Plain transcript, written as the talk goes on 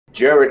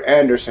Jared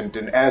Anderson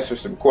didn't answer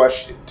some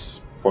questions.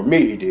 For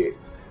me, he did.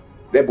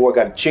 That boy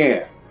got a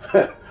chin.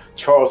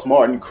 Charles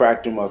Martin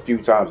cracked him a few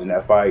times in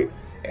that fight.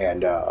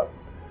 And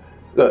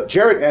look,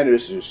 Jared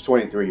Anderson is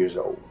 23 years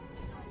old.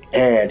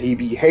 And he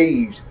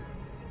behaves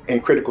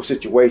in critical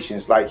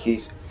situations like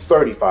he's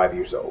 35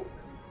 years old.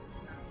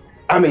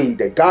 I mean,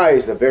 the guy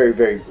is a very,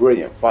 very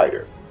brilliant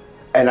fighter.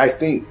 And I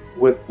think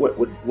with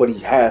what he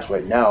has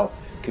right now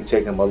can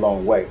take him a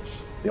long way.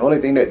 The only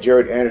thing that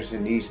Jared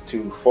Anderson needs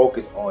to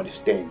focus on is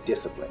staying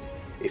disciplined.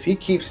 If he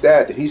keeps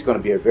that, then he's going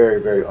to be a very,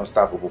 very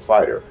unstoppable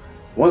fighter.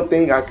 One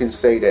thing I can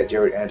say that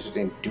Jared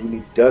Anderson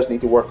does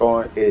need to work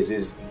on is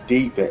his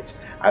defense.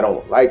 I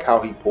don't like how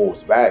he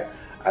pulls back.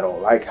 I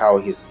don't like how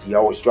he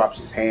always drops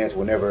his hands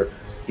whenever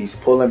he's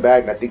pulling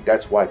back. And I think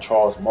that's why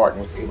Charles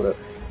Martin was able to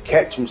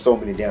catch him so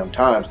many damn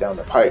times down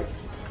the pipe.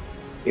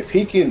 If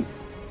he can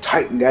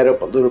tighten that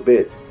up a little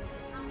bit,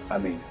 I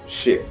mean,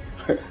 shit.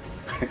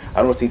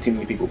 I don't see too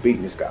many people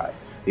beating this guy.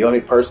 The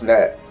only person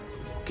that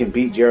can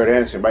beat Jared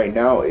Anderson right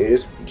now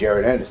is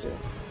Jared Anderson.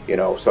 You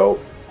know, so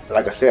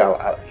like I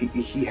said,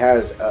 he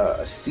has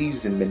a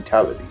seasoned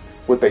mentality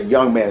with a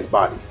young man's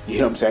body. You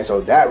know what I'm saying? So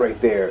that right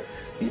there,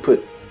 you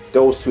put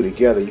those two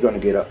together, you're going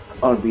to get an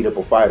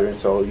unbeatable fighter. And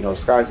so, you know,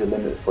 sky's the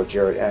limit for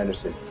Jared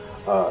Anderson.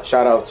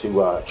 Shout out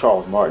to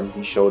Charles Martin.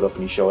 He showed up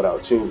and he showed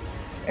out too.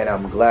 And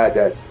I'm glad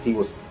that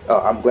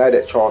I'm glad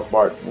that Charles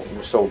Martin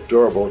was so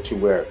durable to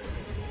where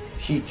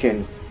he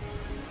can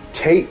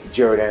take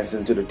Jared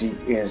Anderson to the deep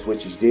ends,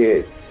 which he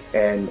did,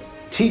 and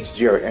teach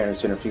Jared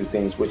Anderson a few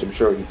things, which I'm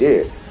sure he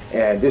did.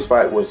 And this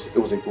fight was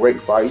a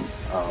great fight.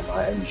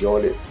 I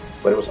enjoyed it,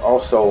 but it was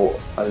also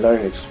a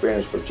learning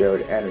experience for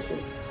Jared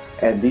Anderson.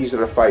 And these are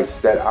the fights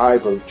that I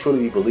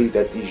truly believe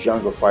that these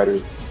younger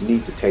fighters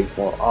need to take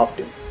more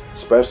often,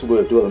 especially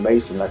with Abdullah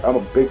Mason. Like, I'm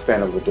a big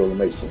fan of Abdullah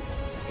Mason.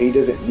 He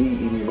doesn't need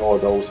any more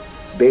of those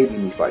baby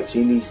me fights.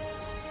 He needs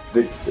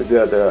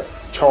the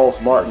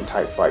Charles Martin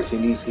type fights. He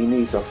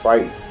needs a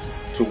fight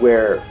to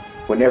where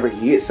whenever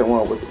he hits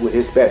someone with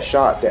his best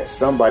shot, that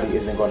somebody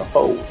isn't going to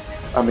hold.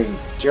 I mean,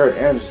 Jared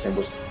Anderson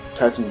was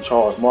touching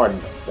Charles Martin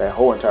that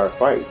whole entire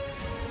fight.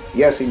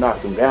 Yes, he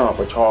knocked him down,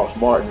 but Charles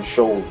Martin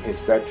showed his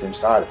veteran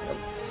side of him.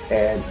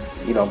 And,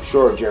 you know, I'm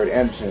sure Jared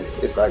Anderson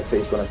is, like I say,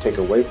 he's going to take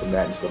away from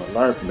that and he's going to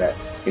learn from that.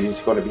 And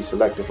he's going to be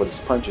selective with his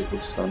punches,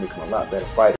 which is going to make him a lot better fighter.